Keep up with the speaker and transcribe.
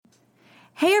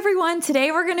Hey everyone,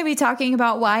 today we're going to be talking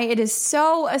about why it is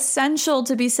so essential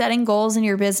to be setting goals in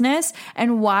your business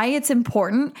and why it's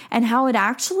important and how it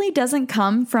actually doesn't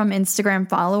come from Instagram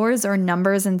followers or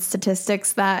numbers and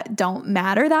statistics that don't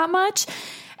matter that much.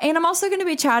 And I'm also going to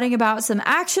be chatting about some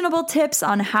actionable tips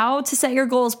on how to set your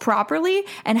goals properly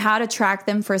and how to track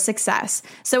them for success.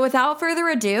 So without further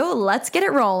ado, let's get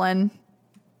it rolling.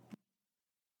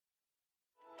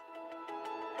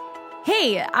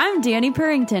 Hey, I'm Danny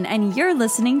Purrington, and you're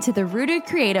listening to the Rooted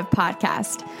Creative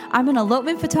Podcast. I'm an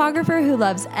elopement photographer who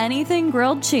loves anything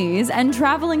grilled cheese and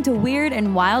traveling to weird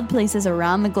and wild places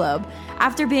around the globe.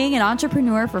 After being an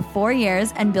entrepreneur for 4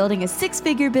 years and building a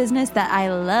 6-figure business that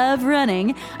I love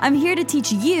running, I'm here to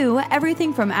teach you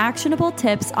everything from actionable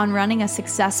tips on running a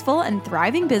successful and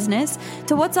thriving business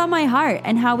to what's on my heart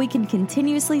and how we can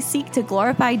continuously seek to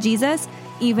glorify Jesus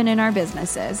even in our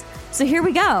businesses. So here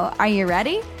we go. Are you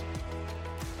ready?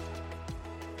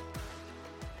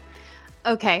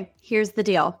 Okay, here's the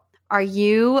deal. Are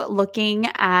you looking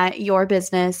at your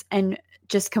business and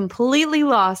just completely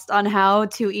lost on how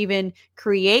to even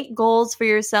create goals for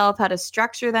yourself, how to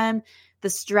structure them,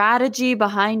 the strategy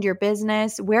behind your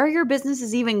business, where your business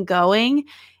is even going,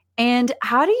 and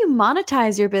how do you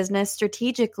monetize your business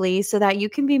strategically so that you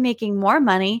can be making more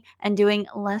money and doing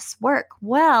less work?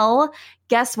 Well,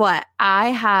 guess what? I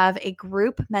have a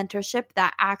group mentorship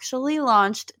that actually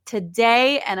launched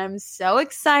today, and I'm so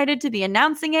excited to be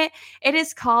announcing it. It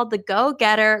is called the Go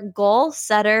Getter Goal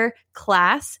Setter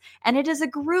class, and it is a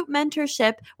group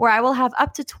mentorship where I will have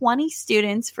up to 20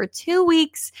 students for 2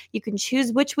 weeks. You can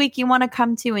choose which week you want to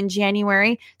come to in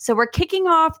January. So we're kicking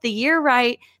off the year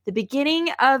right. The beginning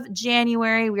of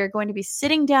January, we are going to be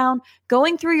sitting down,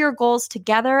 going through your goals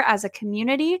together as a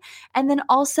community. And then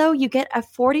also you get a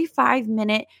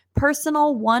 45-minute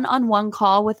personal one-on-one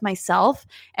call with myself.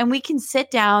 And we can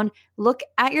sit down, look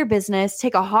at your business,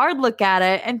 take a hard look at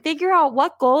it, and figure out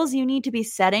what goals you need to be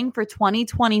setting for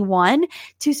 2021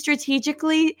 to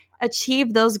strategically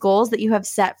achieve those goals that you have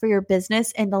set for your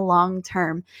business in the long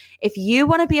term. If you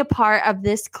want to be a part of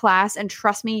this class, and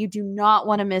trust me, you do not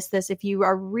want to miss this. If you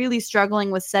are really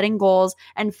struggling with setting goals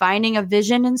and finding a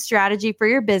vision and strategy for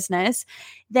your business,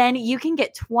 then you can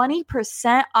get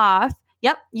 20% off.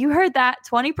 Yep, you heard that,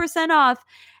 20% off.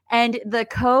 And the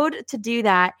code to do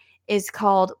that is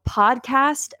called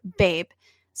Podcast Babe.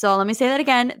 So let me say that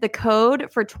again. The code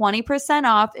for 20%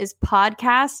 off is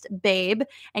Podcast Babe,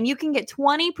 and you can get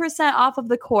 20% off of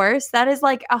the course. That is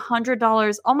like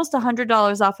 $100, almost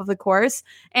 $100 off of the course.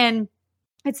 And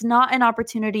it's not an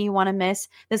opportunity you want to miss.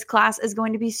 This class is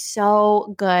going to be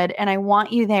so good, and I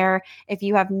want you there. If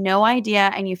you have no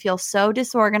idea and you feel so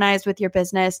disorganized with your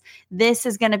business, this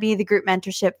is going to be the group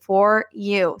mentorship for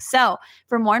you. So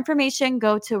for more information,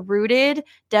 go to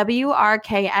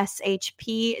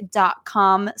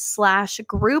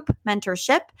rootedworkshp.com/group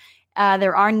mentorship.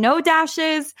 There are no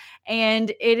dashes, and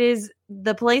it is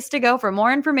the place to go for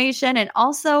more information and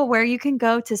also where you can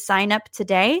go to sign up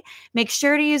today. Make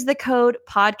sure to use the code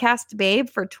PODCASTBABE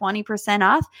for 20%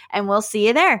 off, and we'll see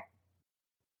you there.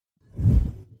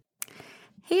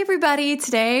 Hey everybody,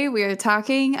 today we are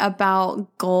talking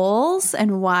about goals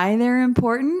and why they're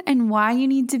important and why you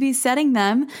need to be setting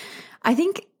them. I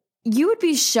think you would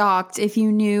be shocked if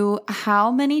you knew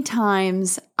how many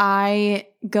times I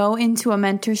go into a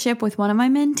mentorship with one of my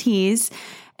mentees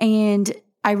and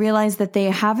I realize that they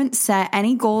haven't set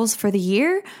any goals for the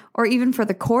year or even for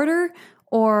the quarter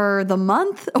or the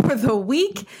month or the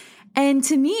week. And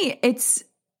to me, it's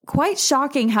quite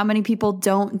shocking how many people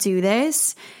don't do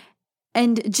this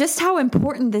and just how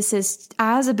important this is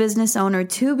as a business owner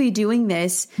to be doing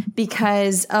this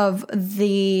because of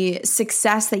the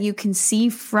success that you can see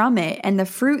from it and the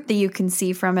fruit that you can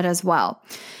see from it as well.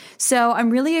 So I'm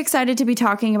really excited to be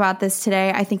talking about this today.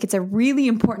 I think it's a really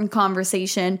important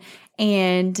conversation,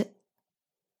 and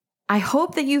I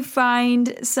hope that you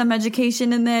find some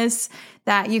education in this,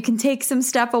 that you can take some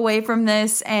stuff away from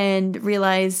this and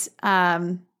realize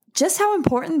just how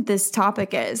important this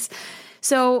topic is.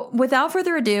 So without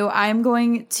further ado, I'm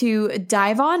going to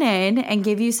dive on in and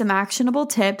give you some actionable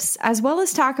tips, as well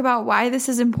as talk about why this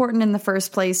is important in the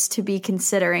first place to be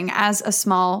considering as a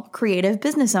small creative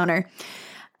business owner.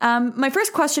 My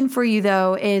first question for you,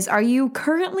 though, is, are you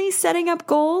currently setting up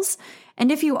goals?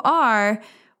 And if you are,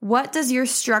 what does your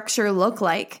structure look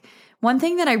like? One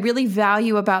thing that I really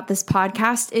value about this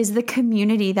podcast is the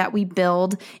community that we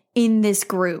build in this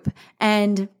group.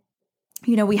 And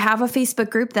we have a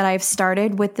Facebook group that I've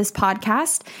started with this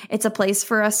podcast. It's a place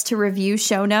for us to review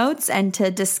show notes and to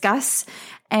discuss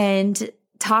and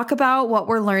talk about what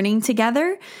we're learning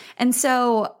together. And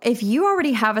so if you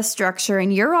already have a structure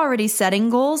and you're already setting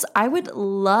goals, I would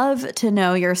love to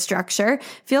know your structure.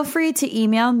 Feel free to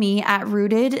email me at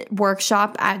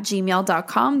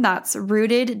rootedworkshop@gmail.com. That's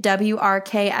rooted,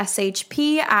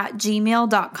 WRKSHP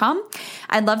 @gmail.com.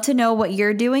 I'd love to know what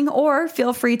you're doing, or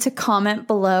feel free to comment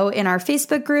below in our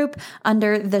Facebook group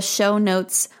under the show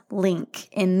notes link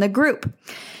in the group.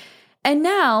 And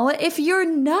now, if you're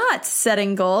not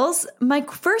setting goals, my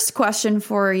first question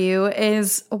for you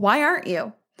is, why aren't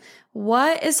you?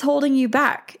 What is holding you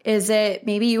back? Is it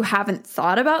maybe you haven't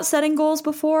thought about setting goals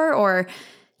before, or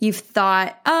you've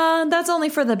thought, that's only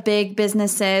for the big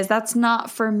businesses. That's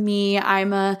not for me.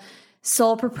 I'm a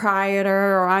sole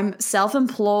proprietor, or I'm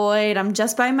self-employed. I'm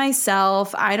just by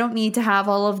myself. I don't need to have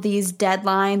all of these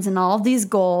deadlines and all of these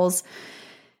goals.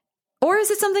 Or is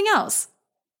it something else?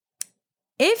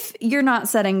 If you're not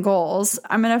setting goals,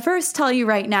 I'm going to first tell you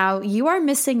right now, you are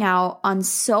missing out on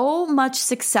so much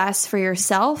success for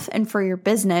yourself and for your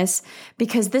business,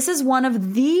 because this is one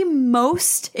of the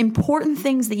most important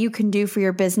things that you can do for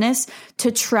your business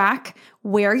to track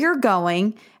where you're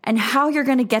going and how you're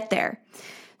going to get there.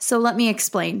 So let me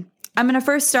explain. I'm going to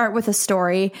first start with a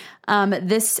story.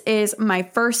 This is my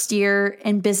first year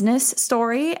in business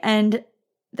story, and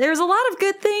there's a lot of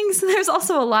good things. There's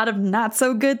also a lot of not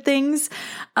so good things.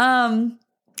 I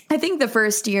think the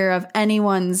first year of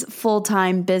anyone's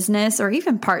full-time business, or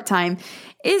even part-time,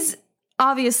 is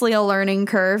obviously a learning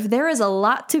curve. There is a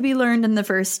lot to be learned in the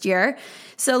first year.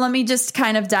 So let me just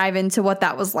kind of dive into what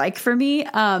that was like for me.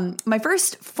 My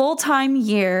first full-time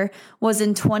year was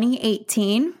in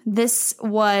 2018. This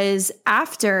was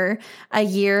after a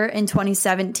year in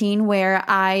 2017 where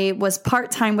I was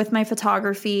part-time with my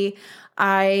photography.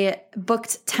 I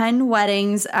booked 10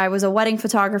 weddings. I was a wedding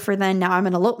photographer then. Now I'm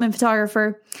an elopement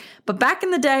photographer. But back in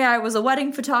the day, I was a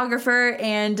wedding photographer,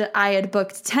 and I had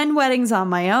booked 10 weddings on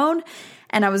my own.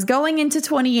 And I was going into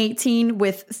 2018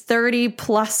 with 30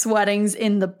 plus weddings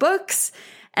in the books,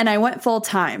 and I went full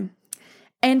time.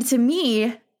 And to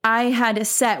me, I had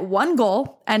set one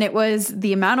goal, and it was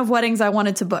the amount of weddings I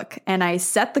wanted to book. And I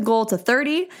set the goal to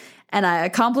 30. And I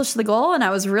accomplished the goal, and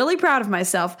I was really proud of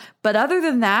myself. But other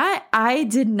than that, I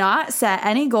did not set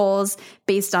any goals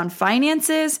based on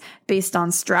finances, based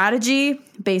on strategy,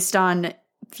 based on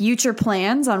future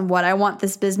plans on what I want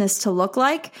this business to look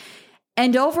like.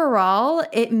 And overall,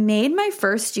 it made my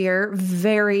first year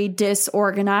very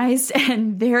disorganized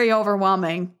and very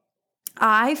overwhelming.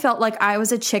 I felt like I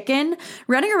was a chicken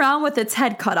running around with its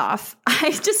head cut off.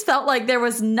 I just felt like there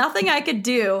was nothing I could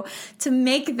do to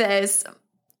make this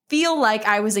feel like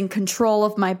I was in control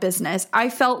of my business. I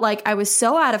felt like I was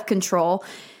so out of control,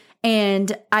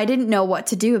 and I didn't know what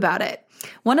to do about it.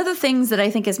 One of the things that I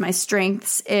think is my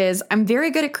strengths is I'm very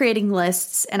good at creating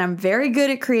lists, and I'm very good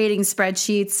at creating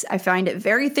spreadsheets. I find it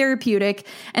very therapeutic.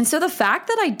 And so the fact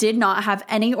that I did not have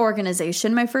any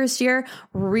organization my first year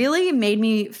really made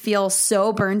me feel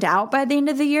so burned out by the end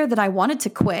of the year that I wanted to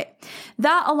quit.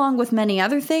 That, along with many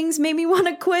other things, made me want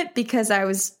to quit because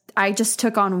I just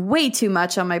took on way too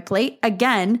much on my plate.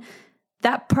 Again,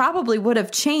 that probably would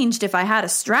have changed if I had a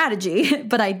strategy,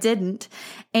 but I didn't.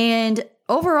 And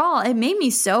overall, it made me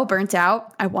so burnt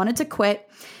out. I wanted to quit,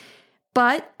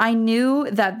 but I knew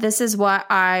that this is what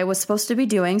I was supposed to be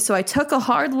doing. So I took a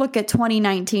hard look at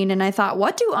 2019 and I thought,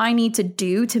 what do I need to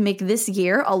do to make this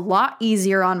year a lot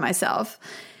easier on myself?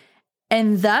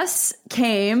 And thus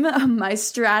came my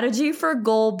strategy for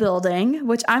goal building,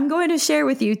 which I'm going to share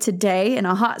with you today in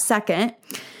a hot second.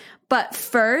 But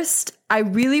first, I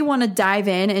really want to dive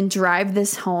in and drive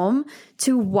this home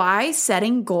to why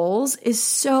setting goals is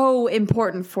so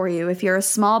important for you. If you're a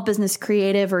small business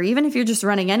creative, or even if you're just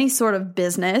running any sort of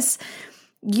business,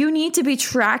 you need to be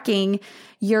tracking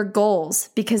your goals,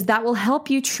 because that will help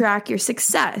you track your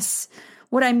success.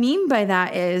 What I mean by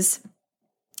that is,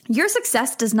 your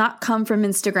success does not come from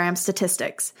Instagram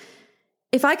statistics.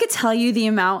 If I could tell you the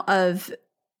amount of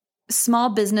small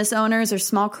business owners or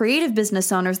small creative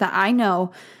business owners that I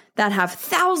know that have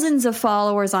thousands of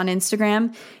followers on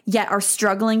Instagram, yet are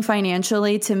struggling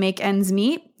financially to make ends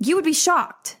meet, you would be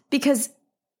shocked, because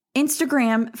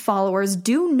Instagram followers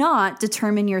do not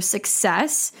determine your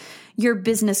success. Your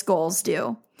business goals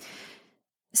do.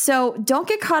 So don't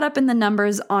get caught up in the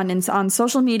numbers on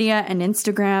social media and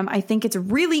Instagram. I think it's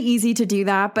really easy to do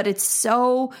that, but it's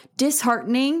so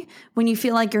disheartening when you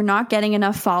feel like you're not getting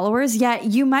enough followers, yet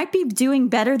you might be doing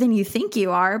better than you think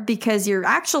you are, because you're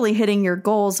actually hitting your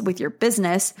goals with your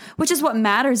business, which is what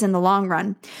matters in the long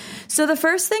run. So the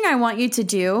first thing I want you to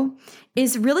do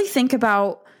is really think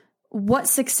about what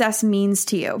success means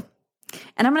to you.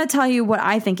 And I'm going to tell you what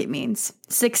I think it means.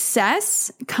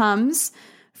 Success comes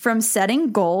from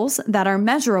setting goals that are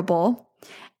measurable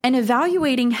and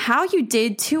evaluating how you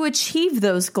did to achieve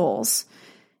those goals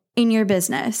in your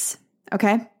business.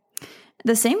 Okay.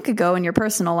 The same could go in your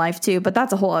personal life too, but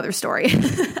that's a whole other story.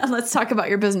 Let's talk about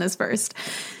your business first.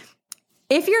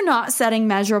 If you're not setting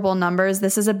measurable numbers,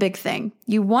 this is a big thing.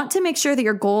 You want to make sure that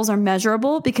your goals are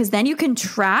measurable because then you can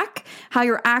track how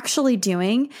you're actually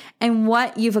doing and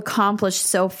what you've accomplished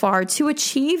so far to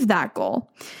achieve that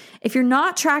goal. If you're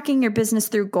not tracking your business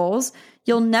through goals,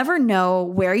 you'll never know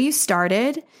where you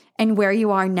started and where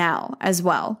you are now as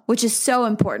well, which is so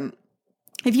important.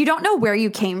 If you don't know where you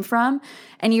came from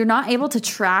and you're not able to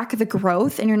track the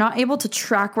growth and you're not able to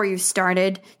track where you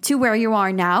started to where you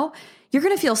are now, you're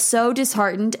going to feel so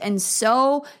disheartened and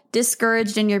so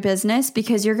discouraged in your business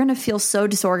because you're going to feel so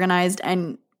disorganized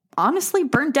and honestly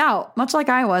burnt out, much like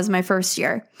I was my first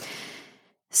year.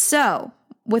 So,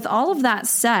 with all of that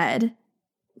said,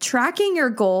 tracking your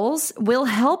goals will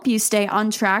help you stay on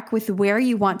track with where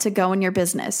you want to go in your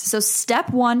business. So, step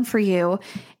one for you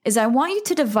is I want you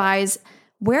to devise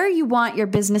where you want your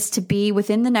business to be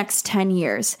within the next 10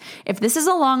 years. If this is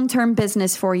a long-term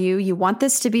business for you, you want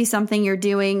this to be something you're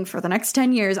doing for the next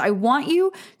 10 years, I want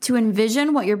you to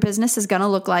envision what your business is going to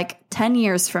look like 10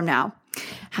 years from now.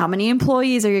 How many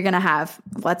employees are you going to have?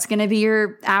 What's going to be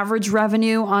your average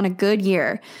revenue on a good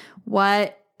year?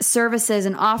 What services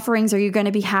and offerings are you going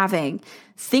to be having?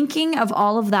 Thinking of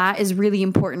all of that is really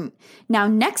important. Now,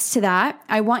 next to that,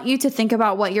 I want you to think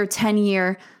about what your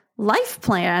 10-year life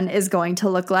plan is going to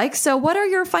look like. So what are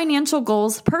your financial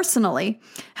goals personally?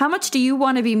 How much do you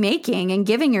want to be making and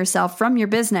giving yourself from your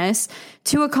business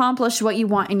to accomplish what you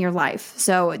want in your life?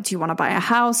 So do you want to buy a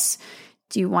house?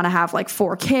 Do you want to have like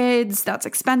 4 kids? That's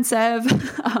expensive.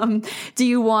 Do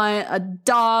you want a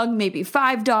dog, maybe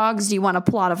 5 dogs? Do you want a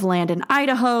plot of land in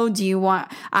Idaho? Do you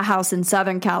want a house in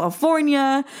Southern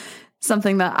California?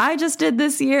 Something that I just did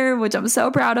this year, which I'm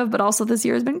so proud of, but also this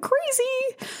year has been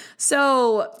crazy.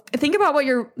 So think about what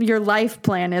your life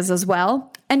plan is as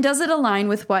well. And does it align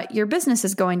with what your business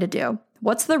is going to do?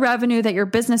 What's the revenue that your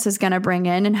business is going to bring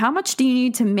in? And how much do you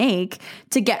need to make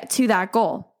to get to that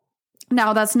goal?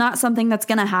 Now, that's not something that's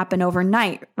going to happen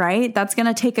overnight, right? That's going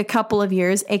to take a couple of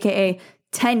years, AKA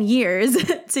 10 years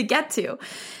to get to,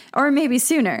 or maybe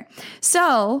sooner.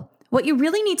 So what you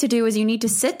really need to do is you need to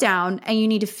sit down and you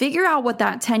need to figure out what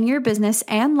that 10-year business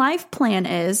and life plan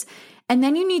is. And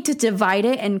then you need to divide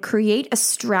it and create a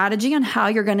strategy on how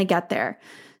you're going to get there.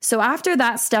 So after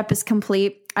that step is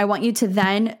complete, I want you to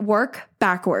then work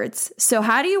backwards. So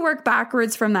how do you work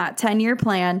backwards from that 10-year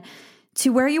plan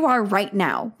to where you are right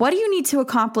now? What do you need to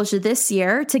accomplish this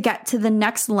year to get to the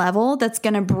next level that's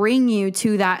going to bring you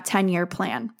to that 10-year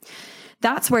plan?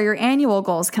 That's where your annual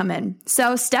goals come in.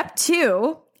 So step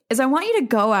 2 is I want you to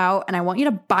go out and I want you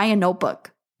to buy a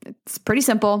notebook. It's pretty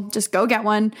simple. Just go get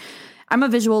one. I'm a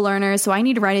visual learner, so I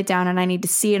need to write it down and I need to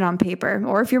see it on paper.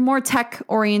 Or if you're more tech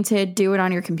oriented, do it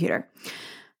on your computer.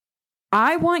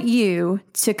 I want you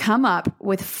to come up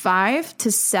with 5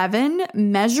 to 7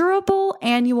 measurable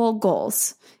annual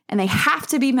goals. And they have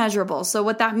to be measurable. So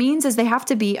what that means is they have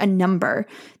to be a number.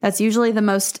 That's usually the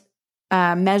most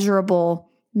measurable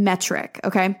metric.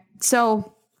 Okay.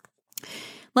 So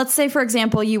let's say, for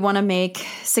example, you want to make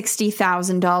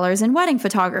 $60,000 in wedding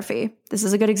photography. This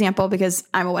is a good example because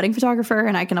I'm a wedding photographer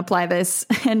and I can apply this.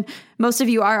 And most of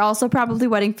you are also probably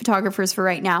wedding photographers for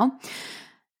right now.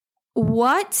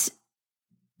 What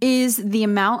is the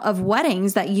amount of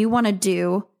weddings that you want to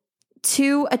do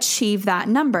to achieve that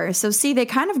number? So see, they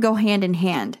kind of go hand in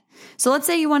hand. So let's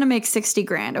say you want to make 60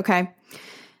 grand. Okay.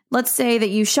 Let's say that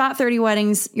you shot 30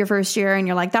 weddings your first year and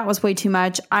you're like, that was way too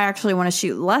much. I actually want to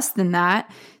shoot less than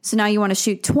that. So now you want to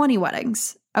shoot 20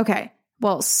 weddings. Okay.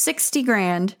 Well, 60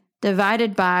 grand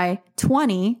divided by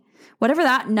 20, whatever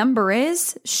that number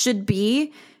is, should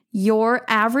be your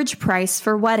average price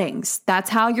for weddings. That's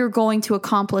how you're going to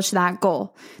accomplish that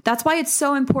goal. That's why it's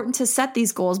so important to set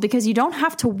these goals, because you don't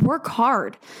have to work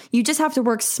hard. You just have to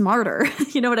work smarter.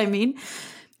 You know what I mean?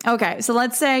 Okay. So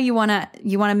let's say you want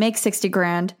to make 60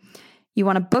 grand. You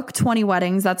want to book 20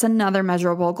 weddings. That's another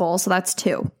measurable goal. So that's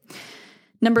 2.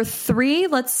 Number 3,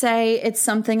 let's say it's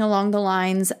something along the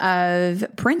lines of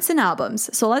prints and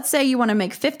albums. So let's say you want to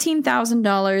make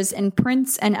 $15,000 in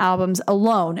prints and albums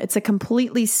alone. It's a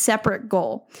completely separate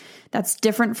goal. That's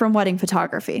different from wedding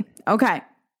photography. Okay.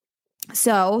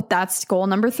 So that's goal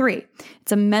number 3.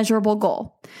 It's a measurable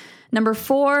goal. Number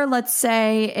 4, let's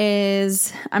say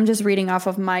is, I'm just reading off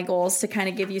of my goals to kind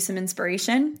of give you some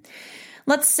inspiration.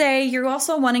 Let's say you're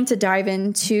also wanting to dive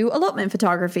into elopement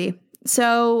photography.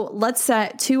 So let's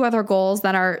set 2 other goals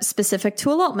that are specific to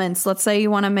elopements. Let's say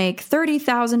you want to make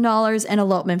 $30,000 in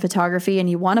elopement photography and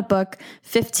you want to book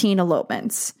 15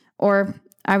 elopements, or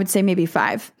I would say maybe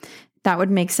 5. That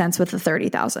would make sense with the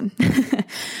 30,000.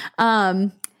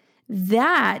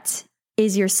 That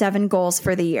is your 7 goals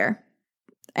for the year.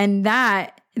 And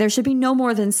that there should be no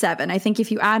more than 7. I think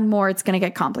if you add more, it's going to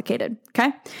get complicated.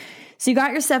 Okay. So you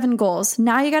got your 7 goals.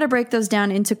 Now you got to break those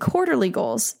down into quarterly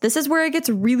goals. This is where it gets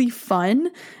really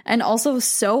fun and also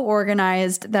so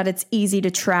organized that it's easy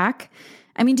to track.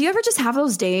 I mean, do you ever just have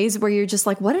those days where you're just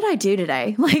like, what did I do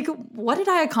today? Like, what did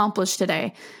I accomplish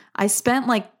today? I spent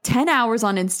like 10 hours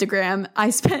on Instagram. I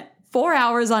spent 4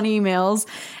 hours on emails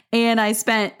and I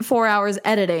spent 4 hours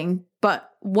editing. But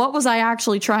what was I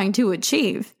actually trying to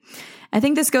achieve? I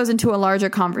think this goes into a larger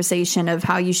conversation of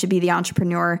how you should be the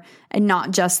entrepreneur and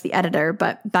not just the editor,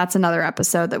 but that's another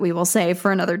episode that we will save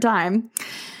for another time.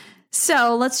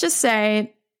 So let's just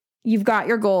say you've got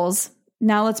your goals.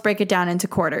 Now let's break it down into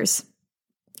quarters.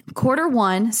 Quarter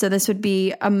 1, so this would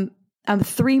be a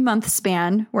 3-month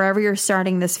span, wherever you're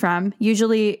starting this from.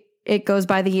 Usually it goes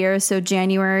by the year, so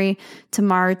January to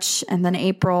March, and then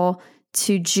April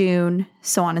to June,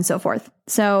 so on and so forth.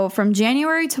 So from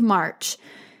January to March,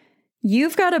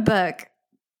 you've got to book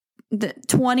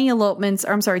 20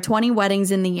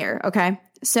 weddings in the year, okay?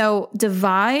 So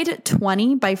divide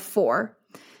 20 by 4.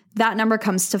 That number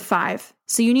comes to 5.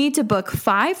 So you need to book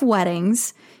 5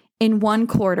 weddings in 1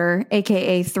 quarter,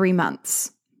 aka 3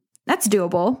 months. That's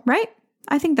doable, right?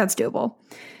 I think that's doable.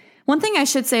 One thing I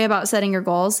should say about setting your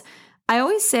goals, I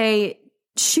always say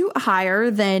shoot higher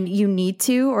than you need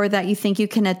to or that you think you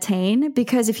can attain,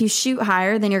 because if you shoot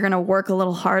higher, then you're going to work a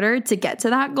little harder to get to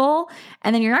that goal.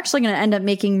 And then you're actually going to end up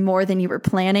making more than you were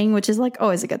planning, which is like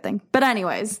always a good thing. But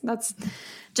anyways, that's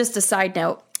just a side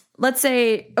note. Let's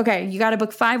say, okay, you got to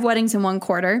book 5 weddings in 1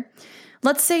 quarter.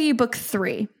 Let's say you book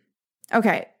 3.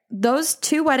 Okay. Those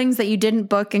 2 weddings that you didn't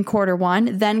book in quarter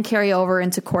 1 then carry over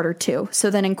into quarter 2. So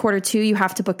then in quarter 2, you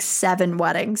have to book 7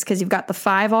 weddings because you've got the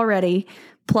 5 already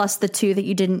plus the 2 that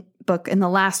you didn't book in the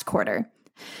last quarter.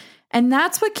 And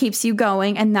that's what keeps you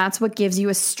going. And that's what gives you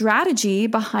a strategy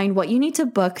behind what you need to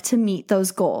book to meet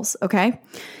those goals. Okay.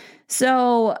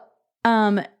 So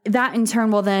that in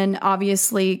turn will then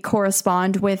obviously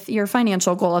correspond with your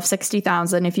financial goal of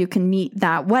 60,000 if you can meet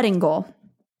that wedding goal.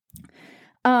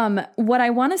 What I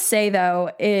want to say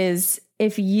though is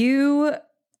if you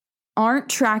aren't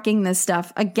tracking this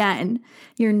stuff, again,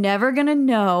 you're never going to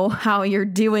know how you're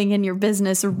doing in your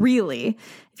business really.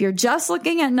 If you're just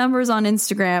looking at numbers on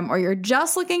Instagram or you're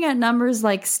just looking at numbers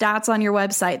like stats on your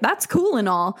website, that's cool and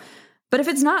all. But if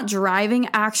it's not driving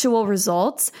actual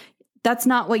results, that's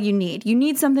not what you need. You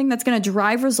need something that's going to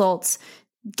drive results,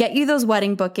 get you those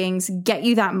wedding bookings, get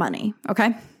you that money.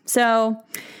 Okay. So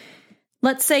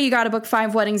let's say you got to book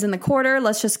 5 weddings in the quarter.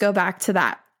 Let's just go back to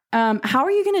that. How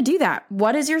are you going to do that?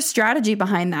 What is your strategy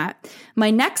behind that? My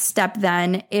next step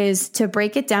then is to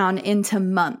break it down into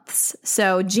months.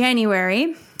 So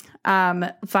January,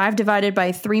 5 divided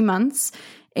by 3 months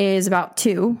is about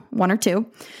 1 or 2.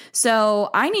 So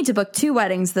I need to book 2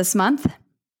 weddings this month.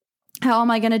 How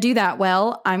am I going to do that?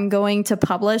 Well, I'm going to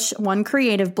publish 1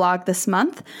 creative blog this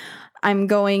month.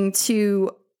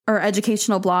 Or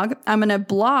educational blog. I'm going to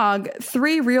blog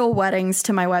 3 real weddings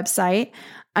to my website.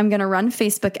 I'm going to run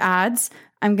Facebook ads.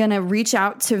 I'm going to reach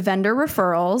out to vendor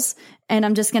referrals, and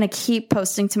I'm just going to keep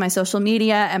posting to my social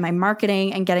media and my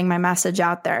marketing and getting my message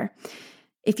out there.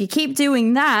 If you keep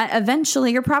doing that,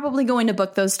 eventually you're probably going to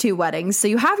book those 2 weddings. So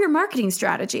you have your marketing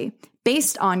strategy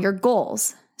based on your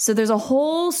goals. So there's a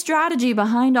whole strategy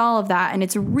behind all of that. And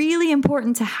it's really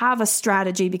important to have a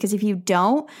strategy, because if you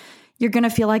don't, you're going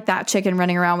to feel like that chicken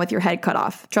running around with your head cut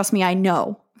off. Trust me, I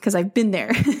know, because I've been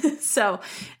there. So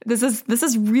this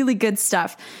is really good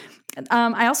stuff.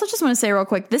 I also just want to say real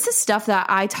quick, this is stuff that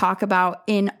I talk about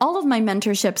in all of my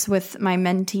mentorships with my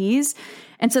mentees.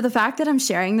 And so the fact that I'm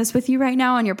sharing this with you right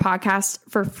now on your podcast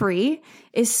for free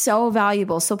is so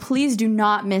valuable. So please do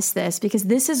not miss this, because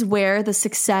this is where the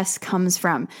success comes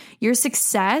from. Your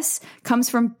success comes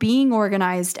from being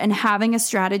organized and having a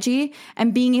strategy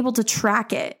and being able to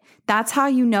track it. That's how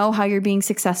you know how you're being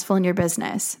successful in your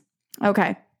business.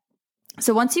 Okay.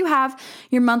 So once you have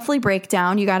your monthly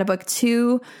breakdown, you got to book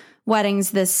 2 weddings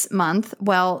this month.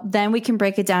 Well, then we can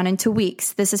break it down into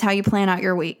weeks. This is how you plan out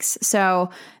your weeks.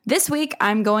 So this week,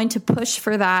 I'm going to push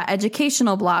for that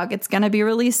educational blog. It's going to be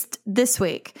released this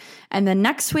week. And then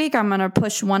next week, I'm going to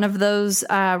push one of those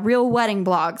real wedding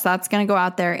blogs. That's going to go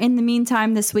out there. In the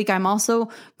meantime, this week, I'm also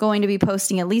going to be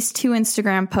posting at least 2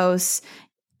 Instagram posts,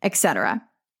 etc.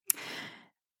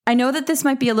 I know that this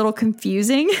might be a little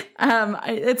confusing.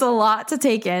 It's a lot to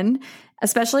take in,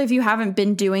 especially if you haven't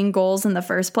been doing goals in the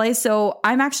first place. So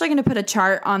I'm actually going to put a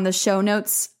chart on the show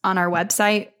notes on our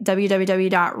website,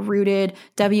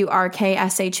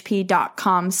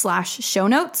 www.rootedwrkshp.com/show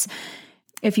notes.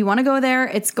 If you want to go there,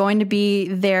 it's going to be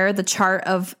there, the chart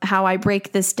of how I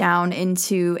break this down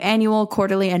into annual,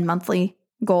 quarterly, and monthly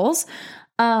goals.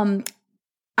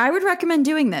 I would recommend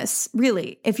doing this,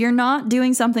 really. If you're not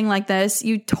doing something like this,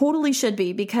 you totally should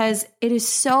be, because it is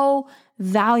so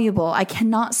valuable. I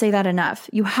cannot say that enough.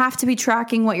 You have to be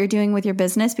tracking what you're doing with your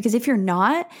business, because if you're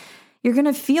not, you're going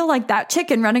to feel like that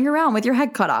chicken running around with your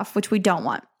head cut off, which we don't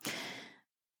want.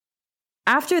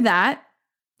 After that,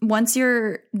 once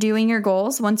you're doing your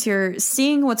goals, once you're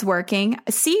seeing what's working,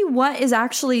 see what is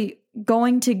actually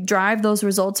going to drive those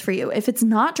results for you. If it's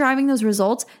not driving those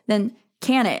results, then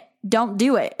can it? Don't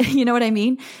do it. You know what I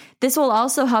mean? This will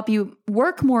also help you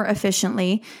work more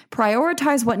efficiently,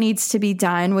 prioritize what needs to be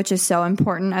done, which is so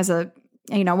important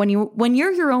when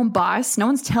you're your own boss, no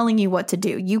one's telling you what to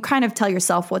do. You kind of tell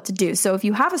yourself what to do. So if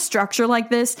you have a structure like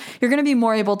this, you're going to be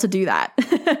more able to do that.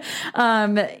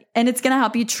 And it's going to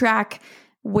help you track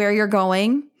where you're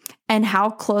going and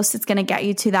how close it's going to get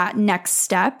you to that next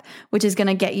step, which is going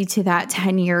to get you to that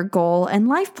 10-year goal and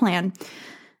life plan.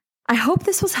 I hope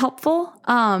this was helpful.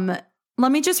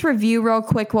 Let me just review real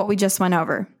quick what we just went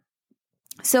over.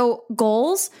 So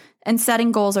goals and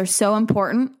setting goals are so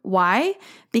important. Why?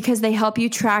 Because they help you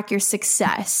track your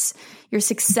success. Your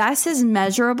success is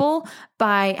measurable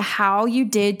by how you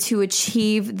did to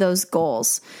achieve those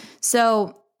goals.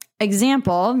 So,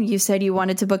 example, you said you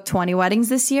wanted to book 20 weddings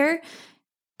this year.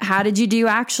 How did you do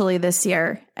actually this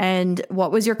year? And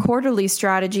what was your quarterly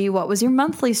strategy? What was your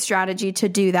monthly strategy to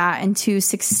do that and to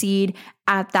succeed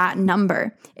at that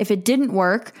number? If it didn't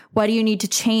work, what do you need to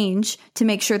change to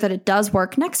make sure that it does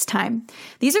work next time?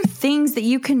 These are things that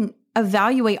you can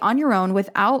evaluate on your own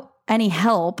without any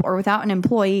help or without an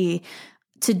employee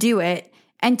to do it,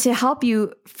 and to help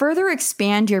you further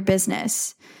expand your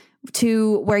business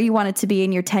to where you want it to be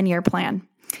in your 10-year plan.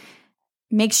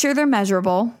 Make sure they're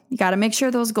measurable. You got to make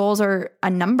sure those goals are a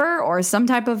number or some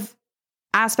type of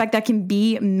aspect that can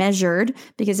be measured,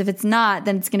 because if it's not,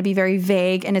 then it's going to be very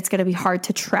vague and it's going to be hard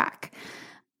to track.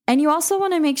 And you also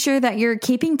want to make sure that you're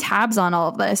keeping tabs on all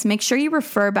of this. Make sure you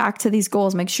refer back to these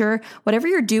goals. Make sure whatever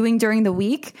you're doing during the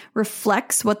week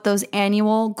reflects what those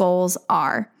annual goals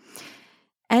are.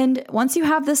 And once you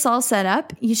have this all set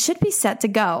up, you should be set to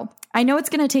go. I know it's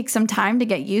going to take some time to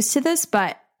get used to this,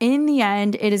 but in the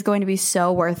end, it is going to be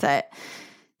so worth it.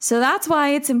 So that's why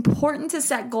it's important to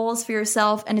set goals for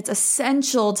yourself, and it's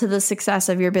essential to the success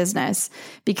of your business.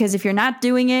 Because if you're not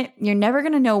doing it, you're never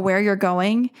going to know where you're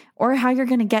going or how you're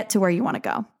going to get to where you want to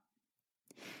go.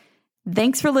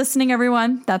 Thanks for listening,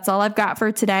 everyone. That's all I've got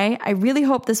for today. I really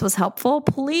hope this was helpful.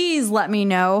 Please let me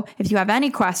know if you have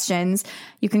any questions.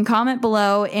 You can comment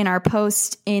below in our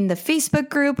post in the Facebook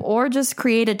group, or just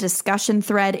create a discussion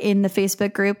thread in the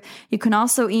Facebook group. You can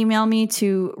also email me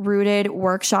to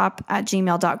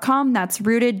rootedworkshop@gmail.com. That's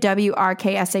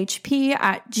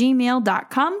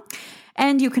rootedworkshp@gmail.com.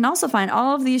 And you can also find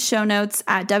all of these show notes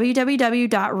at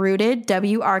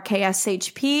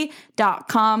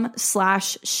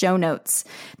www.rootedworkshp.com/show notes.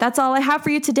 That's all I have for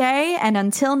you today. And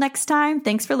until next time,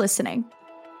 thanks for listening.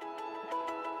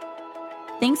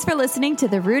 Thanks for listening to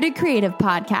the Rooted Creative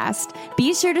Podcast.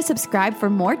 Be sure to subscribe for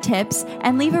more tips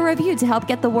and leave a review to help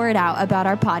get the word out about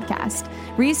our podcast.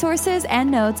 Resources and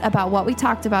notes about what we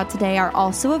talked about today are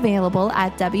also available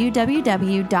at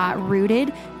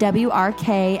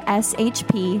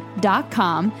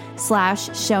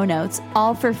www.rootedworkshp.com/show notes,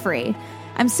 all for free.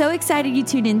 I'm so excited you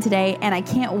tuned in today, and I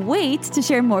can't wait to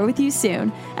share more with you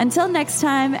soon. Until next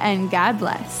time, and God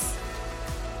bless.